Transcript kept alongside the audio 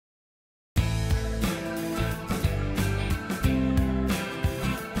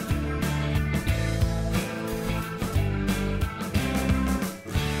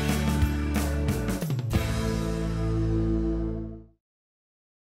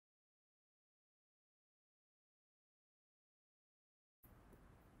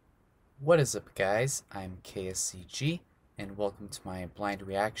What is up, guys? I'm KSCG, and welcome to my blind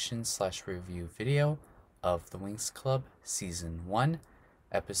reaction / review video of the Winx Club Season 1,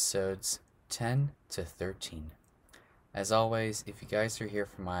 episodes 10 to 13. As always, if you guys are here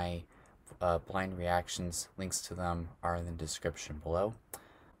for my blind reactions, links to them are in the description below.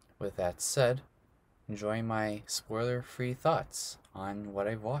 With that said, enjoy my spoiler-free thoughts on what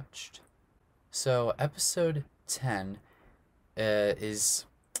I've watched. So, episode 10 is,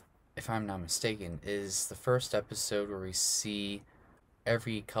 if I'm not mistaken, is the first episode where we see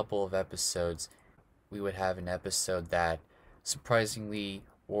every couple of episodes we would have an episode that surprisingly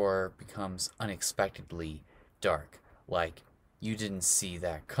or becomes unexpectedly dark, like you didn't see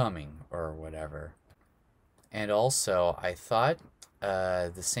that coming or whatever. And also, I thought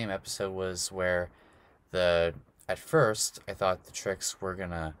the same episode was where at first I thought the Tricks were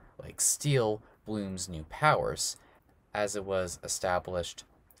gonna steal Bloom's new powers, as it was established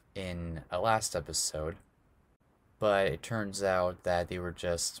in a last episode, but it turns out that they were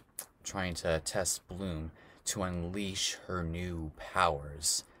just trying to test Bloom to unleash her new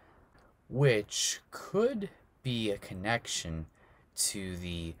powers, which could be a connection to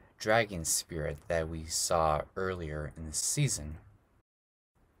the dragon spirit that we saw earlier in the season.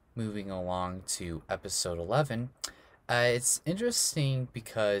 Moving along to episode 11, it's interesting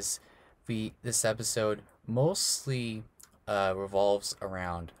because this episode mostly revolves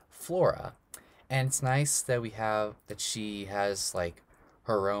around Flora, and it's nice that she has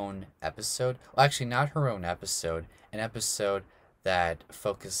her own episode. Well, actually, not her own episode, an episode that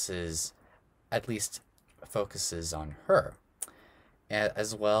focuses on her,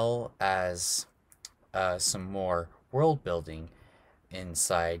 as well as some more world building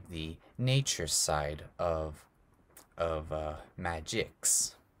inside the nature side of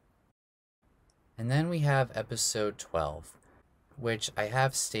magics. And then we have episode 12, which I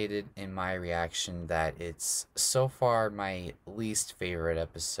have stated in my reaction that it's so far my least favorite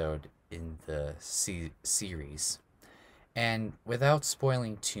episode in the series. And without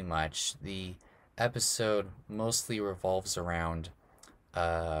spoiling too much, the episode mostly revolves around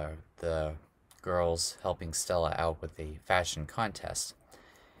the girls helping Stella out with a fashion contest.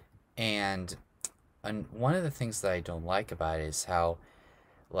 And one of the things that I don't like about it is how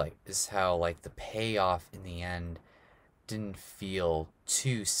the payoff in the end didn't feel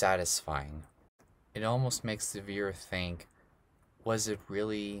too satisfying. It almost makes the viewer think, was it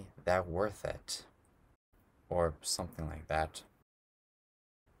really that worth it? Or something like that.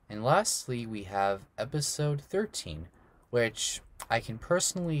 And lastly, we have episode 13, which I can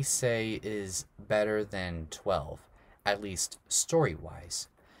personally say is better than 12, at least story-wise.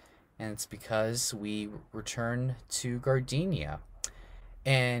 And it's because we return to Gardenia,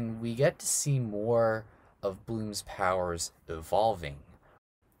 and we get to see more of Bloom's powers evolving,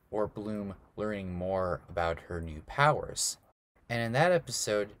 or Bloom learning more about her new powers. And in that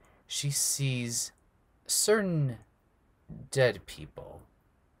episode, she sees certain dead people.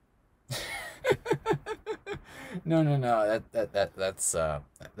 No.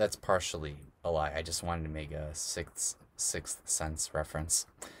 That's partially a lie. I just wanted to make a sixth sense reference.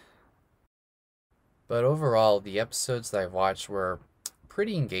 But overall, the episodes that I've watched were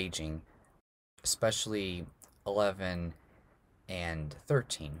pretty engaging, especially 11 and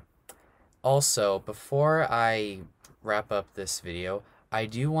 13. Also, before I wrap up this video, I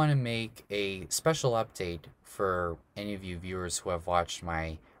do want to make a special update for any of you viewers who have watched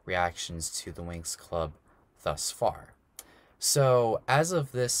my reactions to the Winx Club thus far. So, as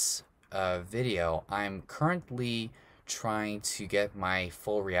of this video, I'm currently trying to get my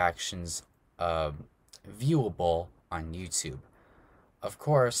full reactions viewable on YouTube. Of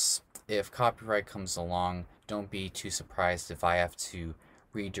course, if copyright comes along, don't be too surprised if I have to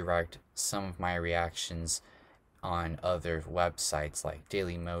redirect some of my reactions on other websites like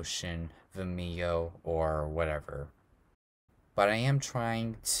Dailymotion, Vimeo, or whatever. But I am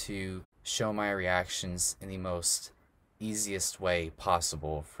trying to show my reactions in the most easiest way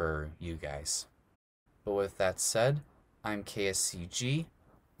possible for you guys. But with that said, I'm KSCG,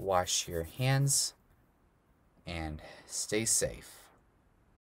 wash your hands, and stay safe.